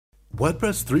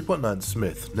WordPress 3.9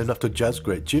 Smith, named after jazz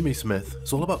great Jimmy Smith,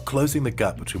 is all about closing the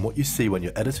gap between what you see when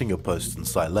you're editing your posts and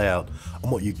site layout and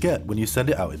what you get when you send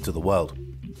it out into the world.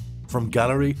 From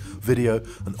gallery, video,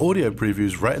 and audio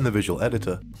previews right in the visual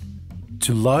editor,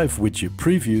 to live widget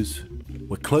previews,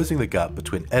 we're closing the gap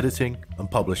between editing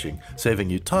and publishing, saving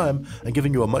you time and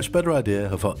giving you a much better idea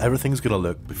of how everything's going to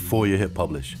look before you hit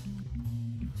publish.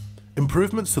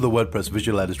 Improvements to the WordPress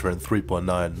visual editor in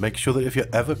 3.9 make sure that if you're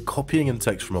ever copying in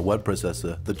text from a word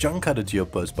processor, the junk added to your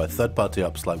post by third-party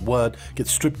apps like Word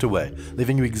gets stripped away,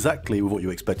 leaving you exactly with what you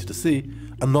expected to see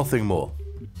and nothing more.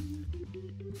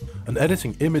 And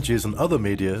editing images and other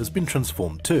media has been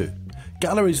transformed too.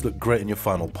 Galleries look great in your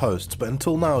final posts, but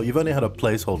until now you've only had a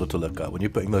placeholder to look at when you're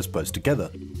putting those posts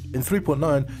together. In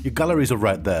 3.9, your galleries are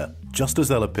right there, just as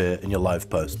they'll appear in your live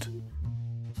post.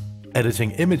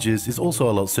 Editing images is also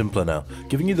a lot simpler now,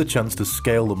 giving you the chance to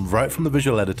scale them right from the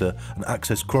visual editor and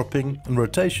access cropping and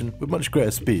rotation with much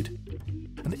greater speed.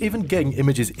 And even getting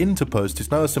images into post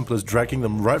is now as simple as dragging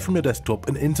them right from your desktop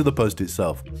and into the post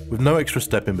itself, with no extra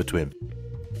step in between.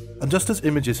 And just as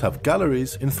images have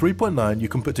galleries, in 3.9 you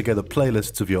can put together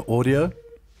playlists of your audio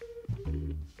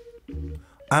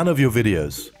and of your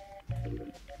videos.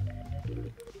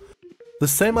 The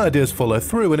same ideas follow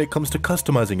through when it comes to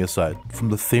customizing your site. From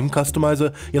the theme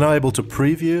customizer, you're now able to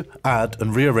preview, add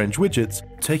and rearrange widgets,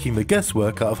 taking the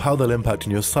guesswork out of how they'll impact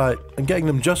on your site and getting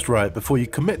them just right before you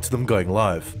commit to them going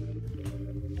live.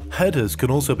 Headers can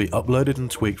also be uploaded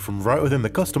and tweaked from right within the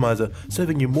customizer,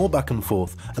 saving you more back and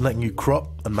forth and letting you crop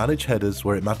and manage headers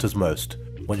where it matters most,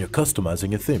 when you're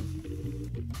customizing a theme.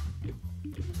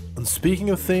 And speaking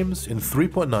of themes, in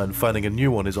 3.9 finding a new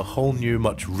one is a whole new,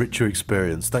 much richer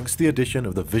experience thanks to the addition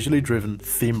of the visually driven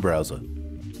theme browser.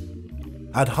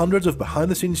 Add hundreds of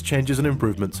behind the scenes changes and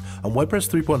improvements, and WordPress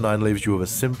 3.9 leaves you with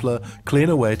a simpler,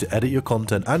 cleaner way to edit your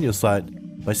content and your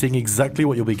site by seeing exactly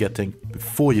what you'll be getting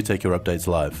before you take your updates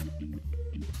live.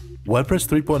 WordPress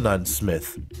 3.9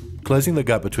 Smith, closing the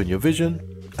gap between your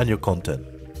vision and your content.